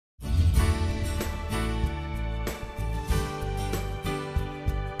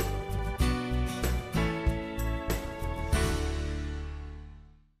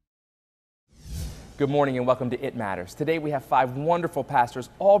Good morning and welcome to It Matters. Today we have 5 wonderful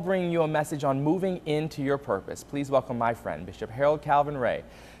pastors all bringing you a message on moving into your purpose. Please welcome my friend, Bishop Harold Calvin Ray.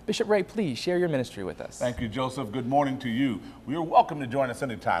 Bishop Ray, please share your ministry with us. Thank you, Joseph. Good morning to you. We are welcome to join us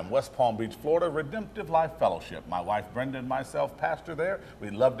anytime. West Palm Beach, Florida, Redemptive Life Fellowship. My wife Brenda and myself, pastor there.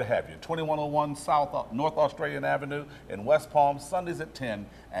 We'd love to have you. 2101 South North Australian Avenue in West Palm, Sundays at 10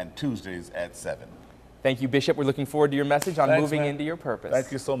 and Tuesdays at 7. Thank you, Bishop. We're looking forward to your message on Thanks, moving man. into your purpose.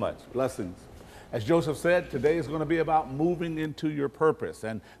 Thank you so much. Blessings. As Joseph said, today is going to be about moving into your purpose.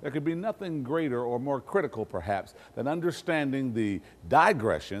 And there could be nothing greater or more critical, perhaps, than understanding the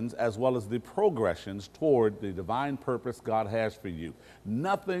digressions as well as the progressions toward the divine purpose God has for you.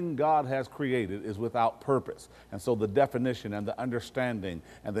 Nothing God has created is without purpose. And so the definition and the understanding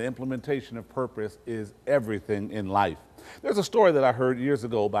and the implementation of purpose is everything in life. There's a story that I heard years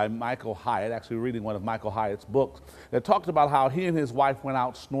ago by Michael Hyatt, actually reading one of Michael Hyatt's books, that talked about how he and his wife went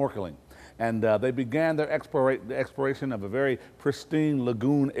out snorkeling. And they began their exploration of a very pristine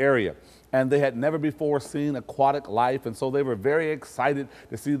lagoon area. And they had never before seen aquatic life, and so they were very excited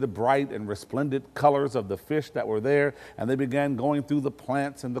to see the bright and resplendent colors of the fish that were there. And they began going through the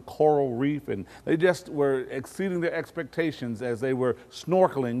plants and the coral reef, and they just were exceeding their expectations as they were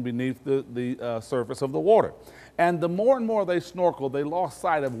snorkeling beneath the surface of the water. And the more and more they snorkeled, they lost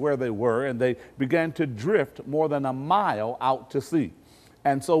sight of where they were, and they began to drift more than a mile out to sea.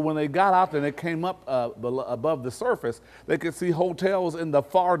 And so when they got out there and they came up above the surface, they could see hotels in the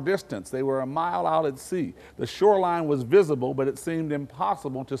far distance. They were a mile out at sea. The shoreline was visible, but it seemed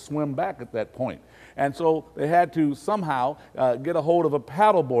impossible to swim back at that point. And so they had to somehow get a hold of a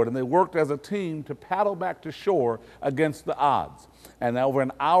paddleboard, and they worked as a team to paddle back to shore against the odds. And over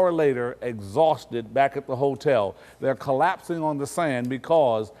an hour later, exhausted back at the hotel, they're collapsing on the sand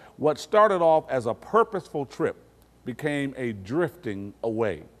because what started off as a purposeful trip became a drifting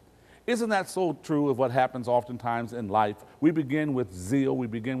away. Isn't that so true of what happens oftentimes in life? We begin with zeal, we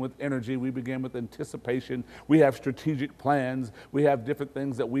begin with energy, we begin with anticipation, we have strategic plans, we have different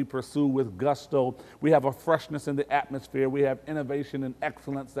things that we pursue with gusto, we have a freshness in the atmosphere, we have innovation and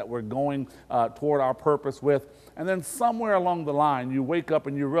excellence that we're going toward our purpose with, and then somewhere along the line you wake up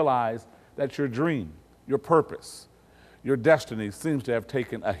and you realize that your dream, your purpose, your destiny seems to have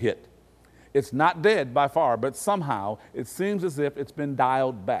taken a hit. It's not dead by far, but somehow it seems as if it's been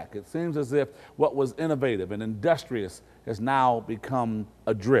dialed back. It seems as if what was innovative and industrious has now become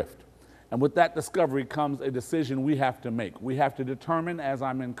adrift. And with that discovery comes a decision we have to make. We have to determine, as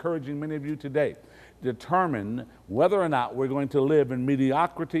I'm encouraging many of you today, determine whether or not we're going to live in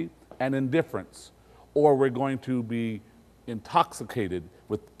mediocrity and indifference, or we're going to be intoxicated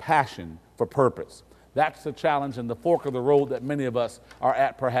with passion for purpose. That's the challenge and the fork of the road that many of us are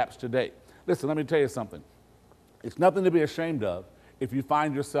at perhaps today. Listen, let me tell you something. It's nothing to be ashamed of if you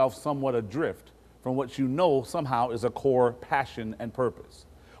find yourself somewhat adrift from what you know somehow is a core passion and purpose.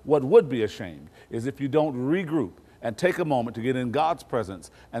 What would be ashamed is if you don't regroup and take a moment to get in God's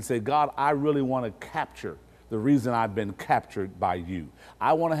presence and say, God, I really want to capture the reason I've been captured by you.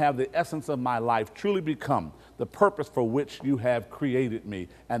 I want to have the essence of my life truly become the purpose for which you have created me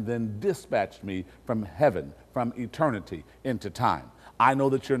and then dispatched me from heaven, from eternity into time. I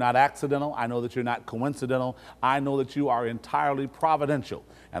know that you're not accidental. I know that you're not coincidental. I know that you are entirely providential.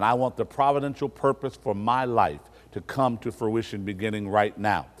 And I want the providential purpose for my life to come to fruition beginning right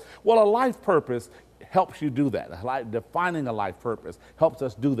now. Well, a life purpose helps you do that. Defining a life purpose helps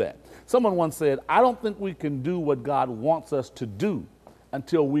us do that. Someone once said, I don't think we can do what God wants us to do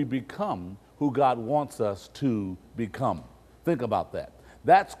until we become who God wants us to become. Think about that.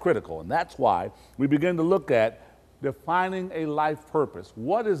 That's critical, and that's why we begin to look at defining a life purpose.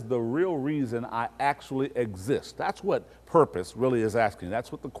 What is the real reason I actually exist? That's what purpose really is asking.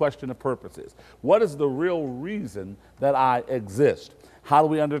 That's what the question of purpose is. What is the real reason that I exist? How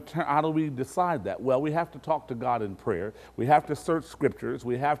do we decide that? Well, we have to talk to God in prayer. We have to search scriptures.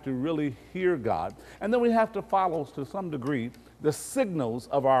 We have to really hear God. And then we have to follow, to some degree, the signals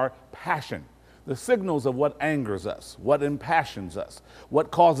of our passion. The signals of what angers us, what impassions us, what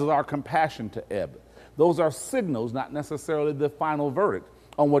causes our compassion to ebb. Those are signals, not necessarily the final verdict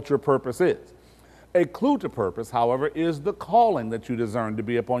on what your purpose is. A clue to purpose, however, is the calling that you discern to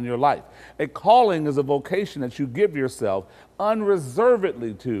be upon your life. A calling is a vocation that you give yourself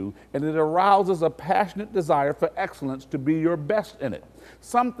unreservedly to, and it arouses a passionate desire for excellence to be your best in it.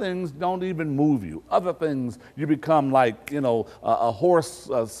 Some things don't even move you. Other things you become like, a horse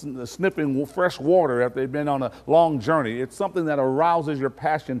sniffing fresh water after they've been on a long journey. It's something that arouses your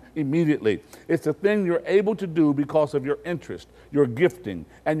passion immediately. It's a thing you're able to do because of your interest, your gifting,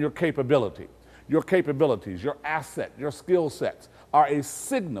 and your capability. Your capabilities, your asset, your skill sets are a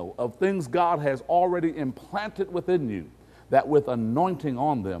signal of things God has already implanted within you that with anointing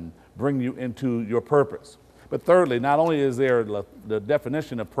on them bring you into your purpose. But thirdly, not only is there the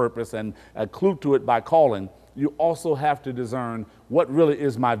definition of purpose and a clue to it by calling, you also have to discern what really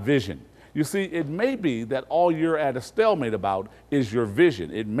is my vision. You see, it may be that all you're at a stalemate about is your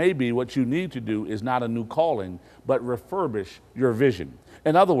vision. It may be what you need to do is not a new calling, but refurbish your vision.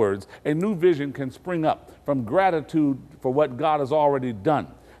 In other words, a new vision can spring up from gratitude for what God has already done.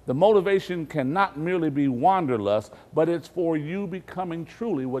 The motivation cannot merely be wanderlust, but it's for you becoming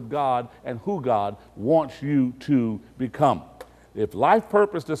truly what God and who God wants you to become. If life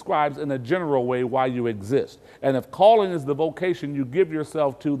purpose describes in a general way why you exist, and if calling is the vocation you give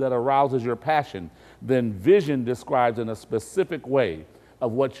yourself to that arouses your passion, then vision describes in a specific way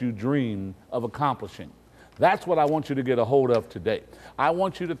of what you dream of accomplishing. That's what I want you to get a hold of today. I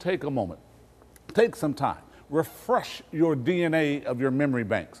want you to take a moment, take some time, refresh your DNA of your memory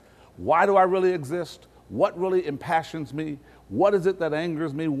banks. Why do I really exist? What really impassions me? What is it that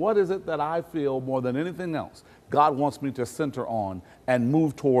angers me? What is it that I feel more than anything else God wants me to center on and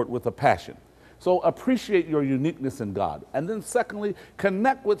move toward with a passion? So appreciate your uniqueness in God. And then secondly,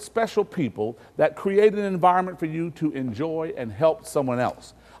 connect with special people that create an environment for you to enjoy and help someone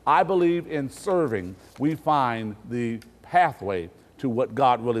else. I believe in serving, we find the pathway to what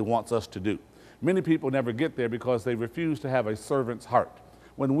God really wants us to do. Many people never get there because they refuse to have a servant's heart.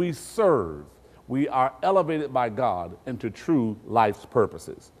 When we serve, we are elevated by God into true life's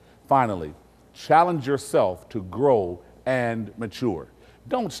purposes. Finally, challenge yourself to grow and mature.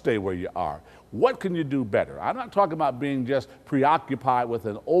 Don't stay where you are. What can you do better? I'm not talking about being just preoccupied with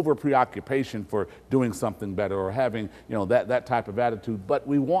an over preoccupation for doing something better or having, that type of attitude, but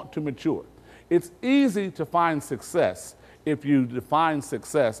we want to mature. It's easy to find success if you define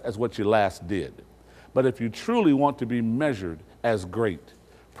success as what you last did. But if you truly want to be measured as great,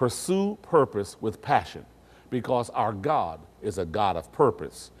 pursue purpose with passion, because our God is a God of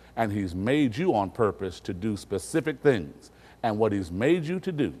purpose, and He's made you on purpose to do specific things. And what He's made you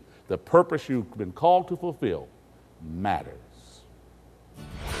to do, the purpose you've been called to fulfill, matters.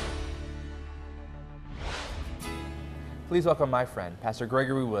 Please welcome my friend, Pastor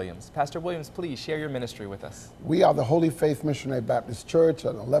Gregory Williams. Pastor Williams, please share your ministry with us. We are the Holy Faith Missionary Baptist Church.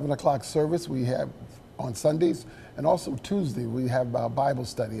 At 11 o'clock service we have on Sundays, and also Tuesday we have our Bible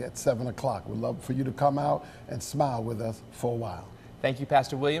study at 7 o'clock. We'd love for you to come out and smile with us for a while. Thank you,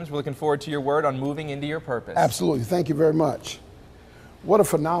 Pastor Williams. We're looking forward to your word on moving into your purpose. Absolutely. Thank you very much. What a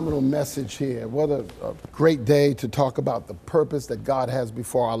phenomenal message here. What a great day to talk about the purpose that God has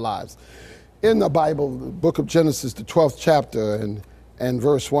before our lives. In the Bible, the book of Genesis, the 12th chapter and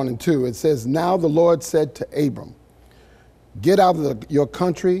verse 1 and 2, it says, "Now the Lord said to Abram, get out of your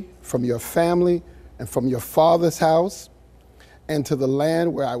country, from your family, and from your father's house, and to the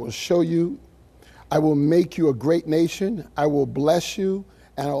land where I will show you. I will make you a great nation. I will bless you,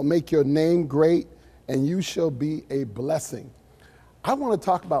 and I will make your name great, and you shall be a blessing." I want to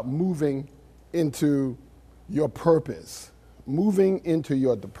talk about moving into your purpose, moving into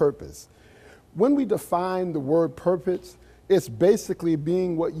your purpose. When we define the word purpose, it's basically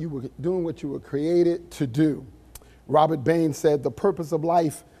doing what you were created to do. Robert Bain said, "The purpose of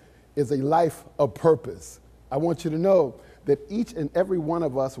life is a life of purpose." I want you to know that each and every one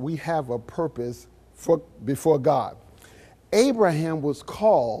of us, we have a purpose before God. Abraham was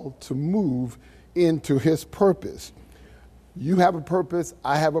called to move into his purpose. You have a purpose,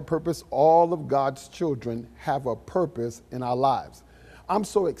 I have a purpose, all of God's children have a purpose in our lives. I'm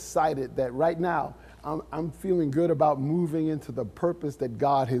so excited that right now I'm feeling good about moving into the purpose that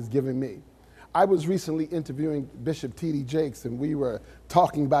God has given me. I was recently interviewing Bishop T.D. Jakes, and we were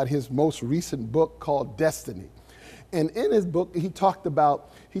talking about his most recent book called Destiny. And in his book, he talked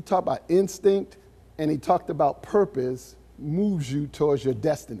about instinct, and he talked about purpose moves you towards your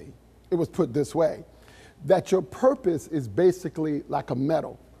destiny. It was put this way, that your purpose is basically like a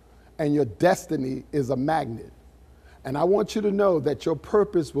metal, and your destiny is a magnet. And I want you to know that your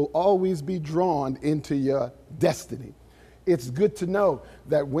purpose will always be drawn into your destiny. It's good to know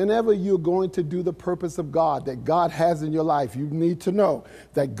that whenever you're going to do the purpose of God that God has in your life, you need to know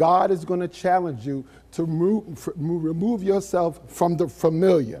that God is going to challenge you to remove yourself from the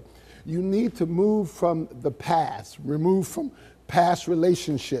familiar. You need to move from the past, remove from past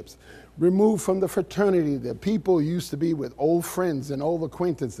relationships, remove from the fraternity that people used to be with, old friends and old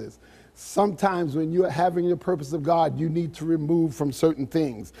acquaintances. Sometimes when you're having the purpose of God, you need to remove from certain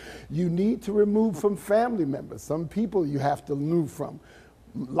things. You need to remove from family members. Some people you have to move from.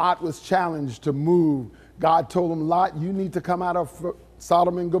 Lot was challenged to move. God told him, Lot, you need to come out of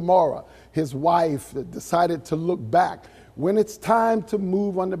Sodom and Gomorrah. His wife decided to look back. When it's time to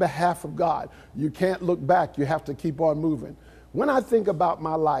move on the behalf of God, you can't look back. You have to keep on moving. When I think about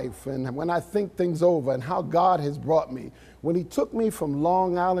my life and when I think things over and how God has brought me, when he took me from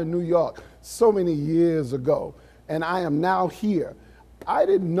Long Island, New York, so many years ago, and I am now here, I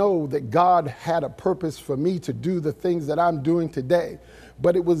didn't know that God had a purpose for me to do the things that I'm doing today.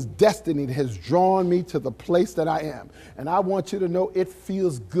 But it was destiny that has drawn me to the place that I am. And I want you to know it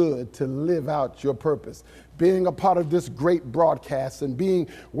feels good to live out your purpose. Being a part of this great broadcast and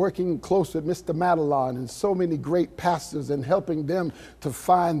working close with Mr. Madelon and so many great pastors and helping them to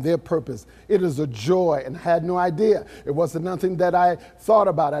find their purpose. It is a joy, and I had no idea. It wasn't nothing that I thought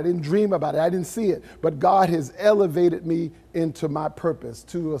about. I didn't dream about it. I didn't see it. But God has elevated me into my purpose,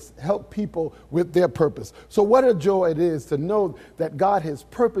 to help people with their purpose. So what a joy it is to know that God has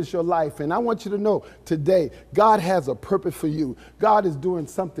purposed your life. And I want you to know today, God has a purpose for you. God is doing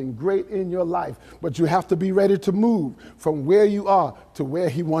something great in your life, but you have to be ready to move from where you are to where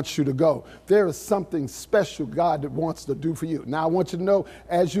he wants you to go. There is something special God wants to do for you. Now I want you to know,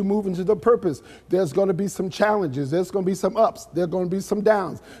 as you move into the purpose, there's going to be some challenges. There's going to be some ups. There's going to be some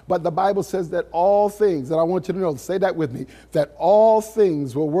downs. But the Bible says that all things, and I want you to know, say that with me, that all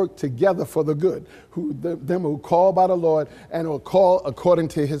things will work together for the good, them who call by the Lord and will call according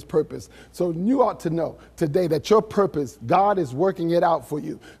to his purpose. So you ought to know today that your purpose, God is working it out for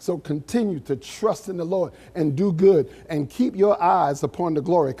you. So continue to trust in the Lord and do good and keep your eyes upon the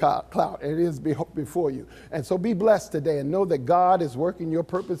glory cloud. It is before you. And so be blessed today and know that God is working your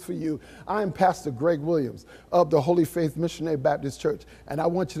purpose for you. I'm Pastor Greg Williams of the Holy Faith Missionary Baptist Church. And I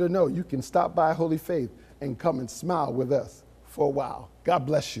want you to know you can stop by Holy Faith and come and smile with us for a while. God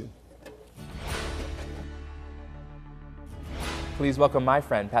bless you. Please welcome my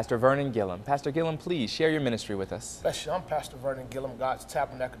friend, Pastor Vernon Gillum. Pastor Gillum, please share your ministry with us. Bless you. I'm Pastor Vernon Gillum, God's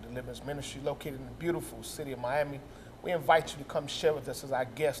Tabernacle Deliverance Ministry, located in the beautiful city of Miami. We invite you to come share with us as our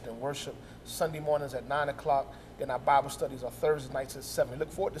guest and worship Sunday mornings at 9 o'clock. Then our Bible studies are Thursday nights at 7. We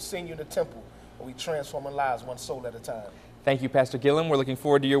look forward to seeing you in the temple where we transform our lives one soul at a time. Thank you, Pastor Gillum. We're looking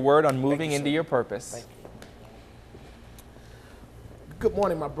forward to your word on moving into your purpose. Thank you. Good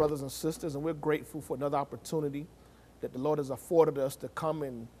morning, my brothers and sisters, and we're grateful for another opportunity that the Lord has afforded us to come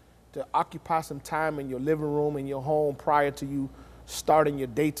and to occupy some time in your living room, in your home, prior to you starting your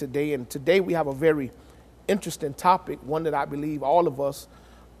day today. And today we have a very interesting topic, one that I believe all of us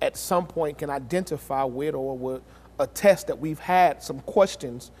at some point can identify with or would attest that we've had some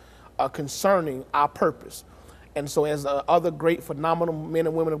questions concerning our purpose. And so as other great, phenomenal men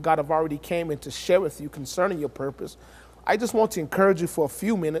and women of God have already came in to share with you concerning your purpose, I just want to encourage you for a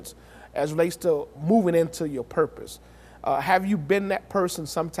few minutes as relates to moving into your purpose. Have you been that person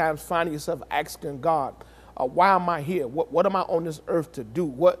sometimes finding yourself asking God, why am I here? What am I on this earth to do?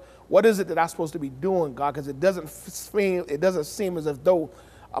 What is it that I'm supposed to be doing, God? Because it doesn't seem as if though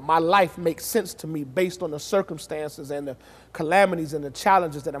my life makes sense to me based on the circumstances and the calamities and the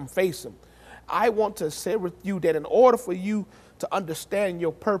challenges that I'm facing. I want to share with you that in order for you to understand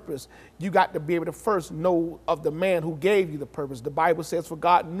your purpose, you got to be able to first know of the man who gave you the purpose. The Bible says, for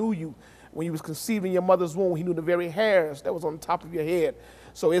God knew you when you was conceived in your mother's womb. He knew the very hairs that was on the top of your head.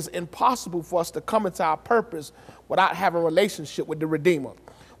 So it's impossible for us to come into our purpose without having a relationship with the Redeemer.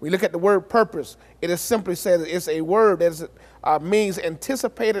 We look at the word purpose. It is simply said it's a word that means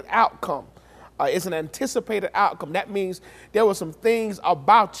anticipated outcome. It's an anticipated outcome. That means there were some things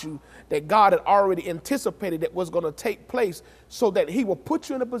about you that God had already anticipated that was going to take place so that he will put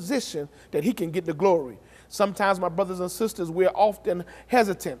you in a position that he can get the glory. Sometimes, my brothers and sisters, we're often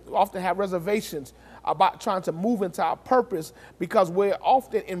hesitant. We often have reservations about trying to move into our purpose because we're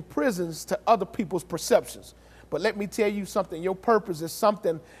often in prisons to other people's perceptions. But let me tell you something. Your purpose is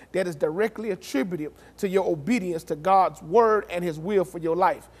something that is directly attributed to your obedience to God's word and his will for your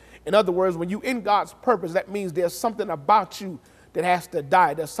life. In other words, when you're in God's purpose, that means there's something about you that has to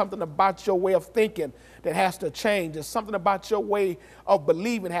die. There's something about your way of thinking that has to change. There's something about your way of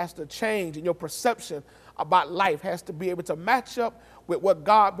believing has to change, and your perception about life has to be able to match up with what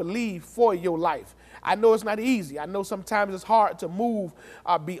God believed for your life. I know it's not easy. I know sometimes it's hard to move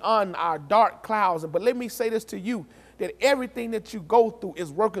beyond our dark clouds. But let me say this to you, that everything that you go through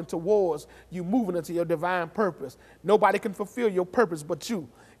is working towards you moving into your divine purpose. Nobody can fulfill your purpose but you.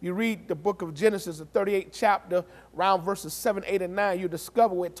 You read the book of Genesis, the 38th chapter, around verses 7, 8, and 9, you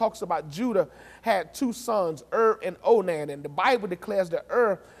discover where it talks about Judah had two sons, and Onan. And the Bible declares that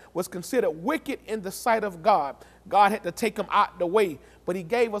was considered wicked in the sight of God. God had to take him out the way, but he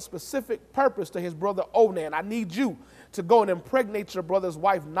gave a specific purpose to his brother Onan. I need you to go and impregnate your brother's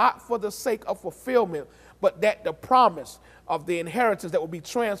wife, not for the sake of fulfillment, but that the promise of the inheritance that will be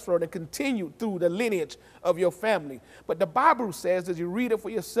transferred and continued through the lineage of your family. But the Bible says, as you read it for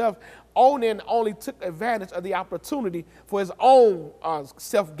yourself, Onan only took advantage of the opportunity for his own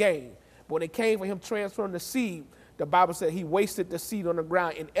self-gain. But when it came for him transferring the seed, the Bible said he wasted the seed on the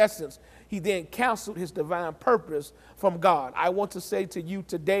ground. In essence, he then canceled his divine purpose from God. I want to say to you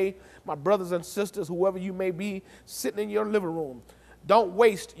today, my brothers and sisters, whoever you may be sitting in your living room, don't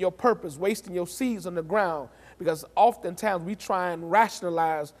waste your purpose, wasting your seeds on the ground, because oftentimes we try and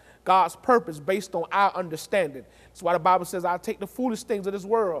rationalize God's purpose based on our understanding. That's why the Bible says, I'll take the foolish things of this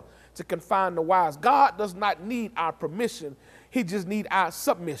world to confine the wise. God does not need our permission. He just needs our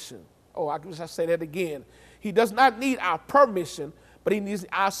submission. Oh, I wish I say that again. He does not need our permission, but he needs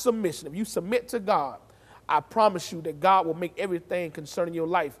our submission. If you submit to God, I promise you that God will make everything concerning your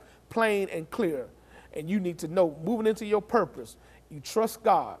life plain and clear. And you need to know, moving into your purpose, you trust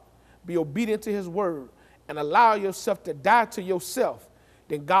God, be obedient to his word, and allow yourself to die to yourself,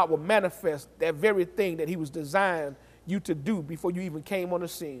 then God will manifest that very thing that he was designed you to do before you even came on the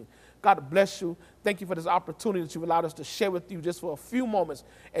scene. God bless you. Thank you for this opportunity that you've allowed us to share with you just for a few moments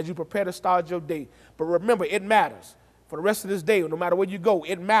as you prepare to start your day. But remember, it matters. For the rest of this day, no matter where you go,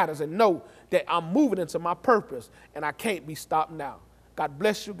 it matters. And know that I'm moving into my purpose, and I can't be stopped now. God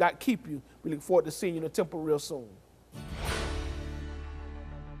bless you. God keep you. We look forward to seeing you in the temple real soon.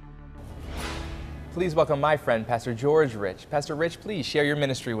 Please welcome my friend, Pastor George Rich. Pastor Rich, please share your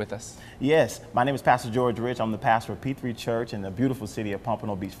ministry with us. Yes, my name is Pastor George Rich. I'm the pastor of P3 Church in the beautiful city of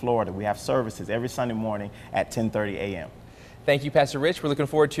Pompano Beach, Florida. We have services every Sunday morning at 10:30 a.m. Thank you, Pastor Rich. We're looking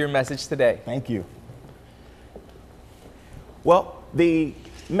forward to your message today. Thank you. Well, the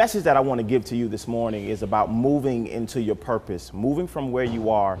message that I want to give to you this morning is about moving into your purpose, moving from where you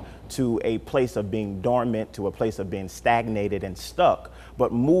are to a place of being dormant, to a place of being stagnated and stuck,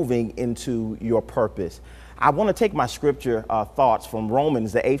 but moving into your purpose. I want to take my scripture thoughts from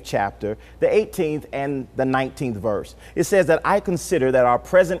Romans, the 8th chapter, the 18th and the 19th verse. It says that I consider that our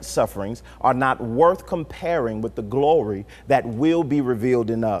present sufferings are not worth comparing with the glory that will be revealed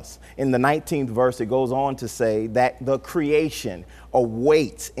in us. In the 19th verse, it goes on to say that the creation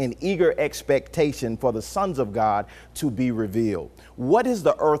awaits in eager expectation for the sons of God to be revealed. What is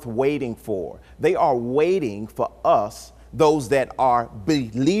the earth waiting for? They are waiting for us, those that are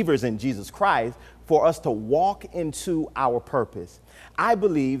believers in Jesus Christ, for us to walk into our purpose. I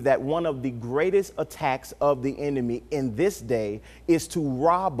believe that one of the greatest attacks of the enemy in this day is to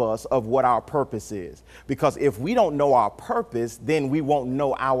rob us of what our purpose is. Because if we don't know our purpose, then we won't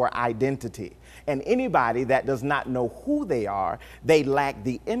know our identity. And anybody that does not know who they are, they lack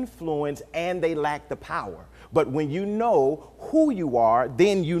the influence and they lack the power. But when you know who you are,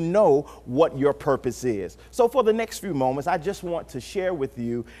 then you know what your purpose is. So for the next few moments, I just want to share with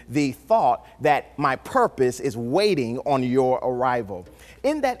you the thought that my purpose is waiting on your arrival.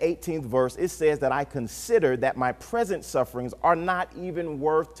 In that 18th verse, it says that I consider that my present sufferings are not even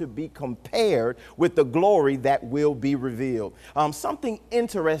worth to be compared with the glory that will be revealed. Something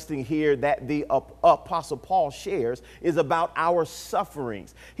interesting here that the Apostle Paul shares is about our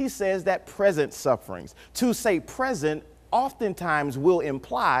sufferings. He says that present sufferings. To say present oftentimes will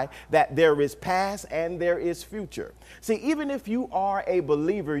imply that there is past and there is future. See, even if you are a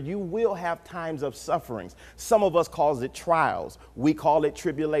believer, you will have times of sufferings. Some of us calls it trials. We call it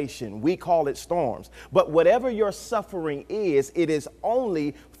tribulation. We call it storms. But whatever your suffering is, it is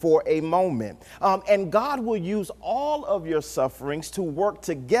only for a moment. And God will use all of your sufferings to work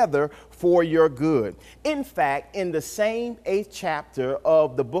together for your good. In fact, in the same 8th chapter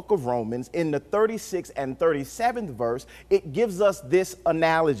of the book of Romans, in the 36th and 37th verse, it gives us this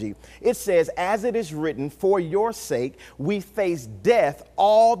analogy. It says, as it is written, for your sake, we face death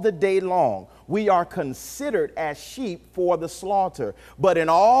all the day long. We are considered as sheep for the slaughter. But in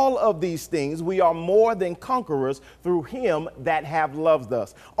all of these things, we are more than conquerors through him that have loved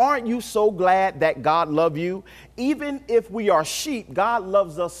us. Aren't you so glad that God loves you? Even if we are sheep, God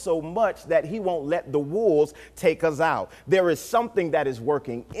loves us so much that he won't let the wolves take us out. There is something that is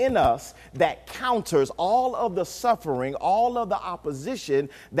working in us that counters all of the suffering, all of the opposition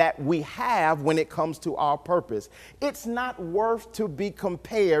that we have when it comes to our purpose. It's not worth to be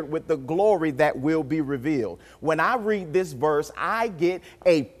compared with the glory that will be revealed. When I read this verse, I get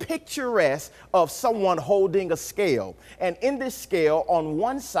a picturesque of someone holding a scale. And in this scale, on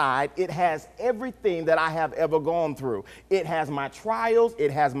one side, it has everything that I have ever gone through. It has my trials, it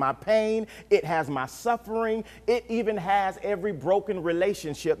has my pain, it has my suffering, it even has every broken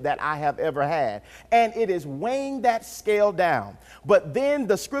relationship that I have ever had. And it is weighing that scale down. But then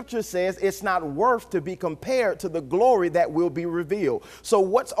the scripture says it's not worth to be compared to the glory that will be revealed. So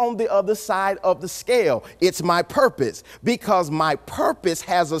what's on the other side of the scale? It's my purpose, because my purpose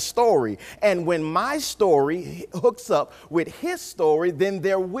has a story. And when my story hooks up with his story, then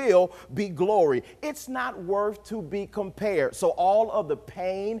there will be glory. It's not worth to be compared. So all of the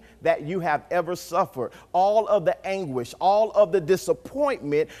pain that you have ever suffered, all of the anguish, all of the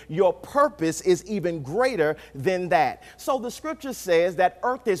disappointment, your purpose is even greater than that. So the scripture says that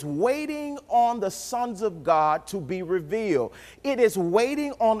earth is waiting on the sons of God to be revealed. It is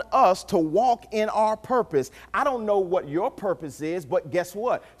waiting on us to walk in our purpose. I don't know what your purpose is, but guess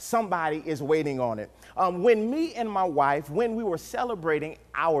what? Somebody is waiting on it. When me and my wife, when we were celebrating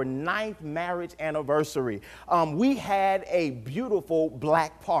our 9th marriage anniversary, we had a beautiful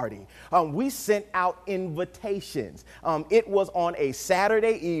black party. We sent out invitations. It was on a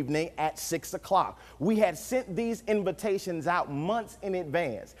Saturday evening at 6 o'clock. We had sent these invitations out months in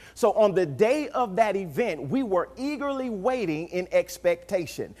advance. So on the day of that event, we were eagerly waiting in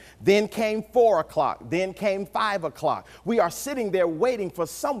expectation. Then came 4 o'clock. Then came 5 o'clock. We are sitting there waiting for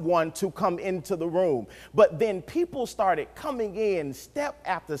someone to come into the room. But then people started coming in step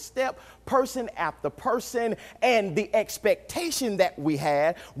after step, person after person, and the expectation that we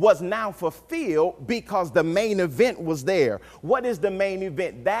had was now fulfilled because the main event was there. What is the main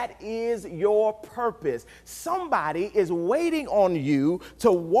event? That is your purpose. Somebody is waiting on you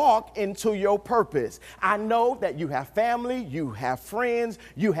to walk into your purpose. I know that you have family, you have friends,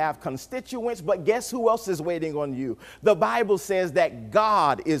 you have constituents, but guess who else is waiting on you? The Bible says that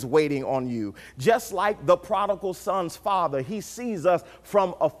God is waiting on you. Just like the prodigal son's father, he sees us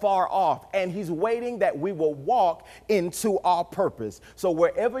from afar off, and he's waiting that we will walk into our purpose. So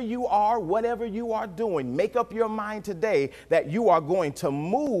wherever you are, whatever you are doing, make up your mind today that you are going to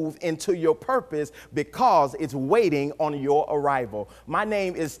move into your purpose because it's waiting on your arrival. My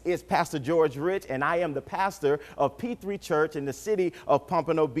name is Pastor George Rich, and I am the pastor of P3 Church in the city of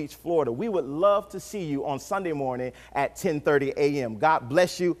Pompano Beach, Florida. We would love to see you on Sunday morning at 10:30 a.m. God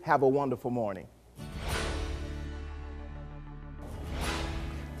bless you. Have a wonderful morning.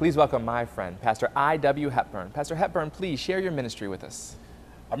 Please welcome my friend, Pastor I.W. Hepburn. Pastor Hepburn, please share your ministry with us.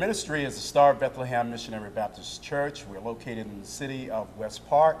 Our ministry is the Star of Bethlehem Missionary Baptist Church. We're located in the city of West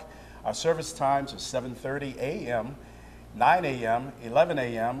Park. Our service times are 7:30 a.m., 9 a.m., 11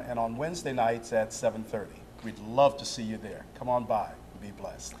 a.m., and on Wednesday nights at 7:30. We'd love to see you there. Come on by and be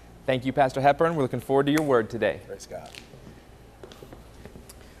blessed. Thank you, Pastor Hepburn. We're looking forward to your word today. Praise God.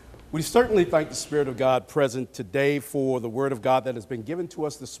 We certainly thank the Spirit of God present today for the word of God that has been given to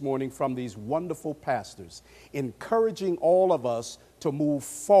us this morning from these wonderful pastors, encouraging all of us to move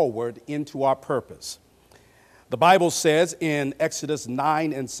forward into our purpose. The Bible says in Exodus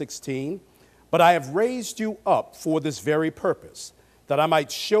 9:16, "But I have raised you up for this very purpose, that I might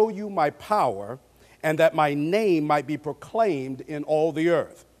show you my power, and that my name might be proclaimed in all the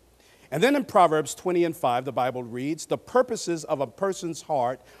earth." And then in Proverbs 20:5, the Bible reads, "The purposes of a person's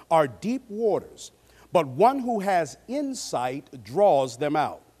heart are deep waters, but one who has insight draws them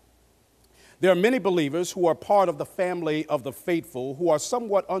out." There are many believers who are part of the family of the faithful who are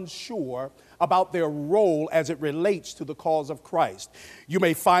somewhat unsure about their role as it relates to the cause of Christ. You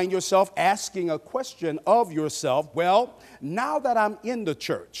may find yourself asking a question of yourself, well, now that I'm in the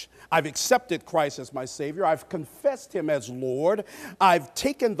church, I've accepted Christ as my Savior, I've confessed Him as Lord, I've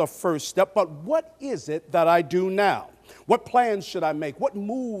taken the first step, but what is it that I do now? What plans should I make? What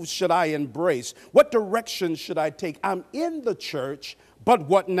moves should I embrace? What direction should I take? I'm in the church, but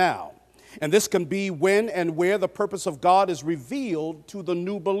what now? And this can be when and where the purpose of God is revealed to the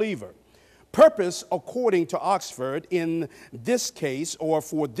new believer. Purpose, according to Oxford, in this case or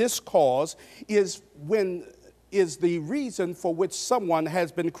for this cause, is the reason for which someone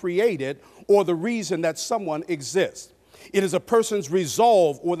has been created or the reason that someone exists. It is a person's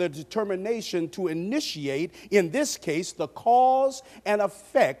resolve or the determination to initiate, in this case, the cause and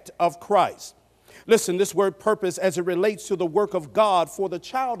effect of Christ. Listen, this word purpose, as it relates to the work of God for the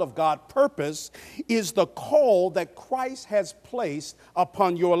child of God, purpose is the call that Christ has placed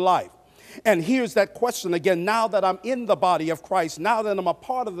upon your life. And here's that question again, now that I'm in the body of Christ, now that I'm a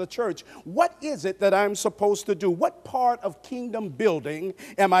part of the church, what is it that I'm supposed to do? What part of kingdom building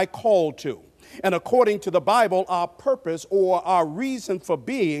am I called to? And according to the Bible, our purpose or our reason for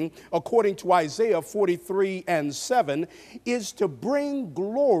being, according to Isaiah 43:7, is to bring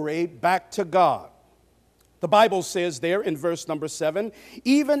glory back to God. The Bible says there in verse number 7,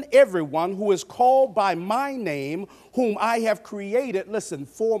 even everyone who is called by my name, whom I have created, listen,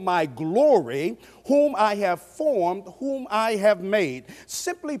 for my glory, whom I have formed, whom I have made.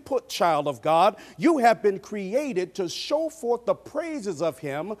 Simply put, child of God, you have been created to show forth the praises of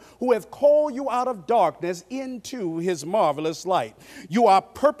him who have called you out of darkness into his marvelous light. You are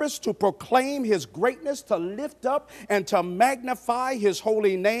purposed to proclaim his greatness, to lift up and to magnify his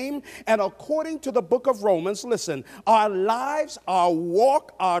holy name. And according to the book of Romans, listen, our lives, our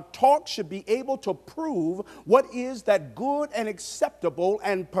walk, our talk should be able to prove what is that good and acceptable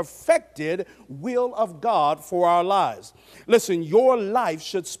and perfected will of God for our lives. Listen, your life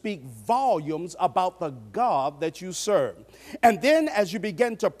should speak volumes about the God that you serve. And then as you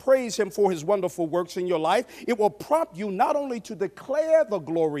begin to praise him for his wonderful works in your life, it will prompt you not only to declare the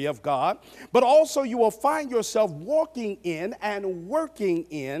glory of God, but also you will find yourself walking in and working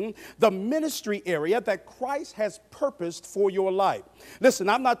in the ministry area that Christ has purposed for your life. Listen,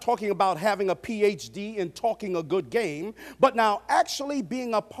 I'm not talking about having a PhD in talking a good game, but now actually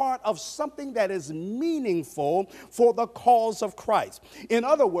being a part of something that is meaningful for the cause of Christ. In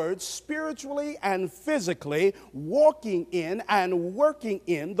other words, spiritually and physically walking in and working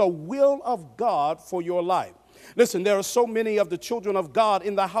in the will of God for your life. Listen, there are so many of the children of God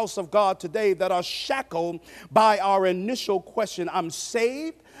in the house of God today that are shackled by our initial question, I'm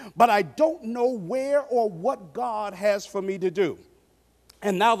saved, but I don't know where or what God has for me to do.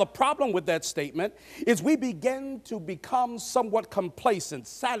 And now the problem with that statement is we begin to become somewhat complacent,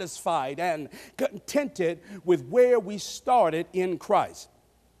 satisfied, and contented with where we started in Christ.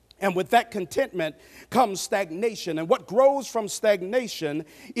 And with that contentment comes stagnation. And what grows from stagnation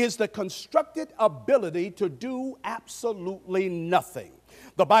is the constructed ability to do absolutely nothing.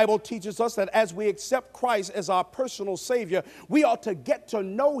 The Bible teaches us that as we accept Christ as our personal Savior, we ought to get to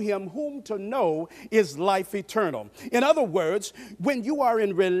know him, whom to know is life eternal. In other words, when you are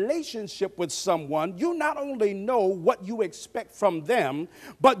in relationship with someone, you not only know what you expect from them,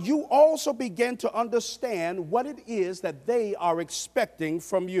 but you also begin to understand what it is that they are expecting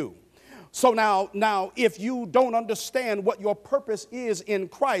from you. So now, if you don't understand what your purpose is in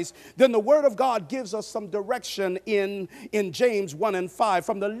Christ, then the Word of God gives us some direction in James 1:5.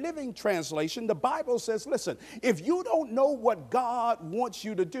 From the Living Translation, the Bible says, listen, if you don't know what God wants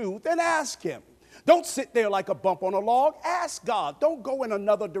you to do, then ask him. Don't sit there like a bump on a log. Ask God. Don't go in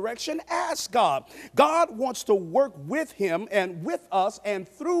another direction. Ask God. God wants to work with him and with us and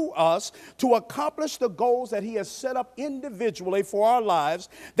through us to accomplish the goals that he has set up individually for our lives,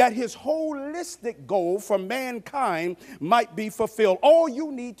 that his holistic goal for mankind might be fulfilled. All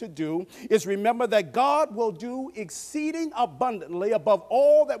you need to do is remember that God will do exceeding abundantly above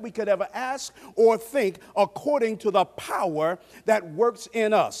all that we could ever ask or think, according to the power that works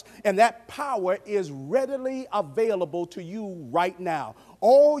in us. And that power is readily available to you right now.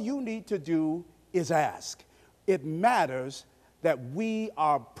 All you need to do is ask. It matters that we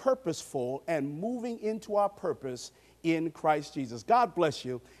are purposeful and moving into our purpose in Christ Jesus. God bless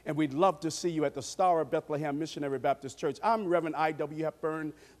you, and we'd love to see you at the Star of Bethlehem Missionary Baptist Church. I'm Reverend I.W.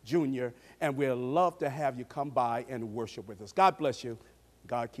 Hepburn, Jr., and we'd love to have you come by and worship with us. God bless you.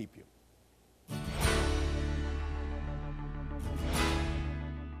 God keep you.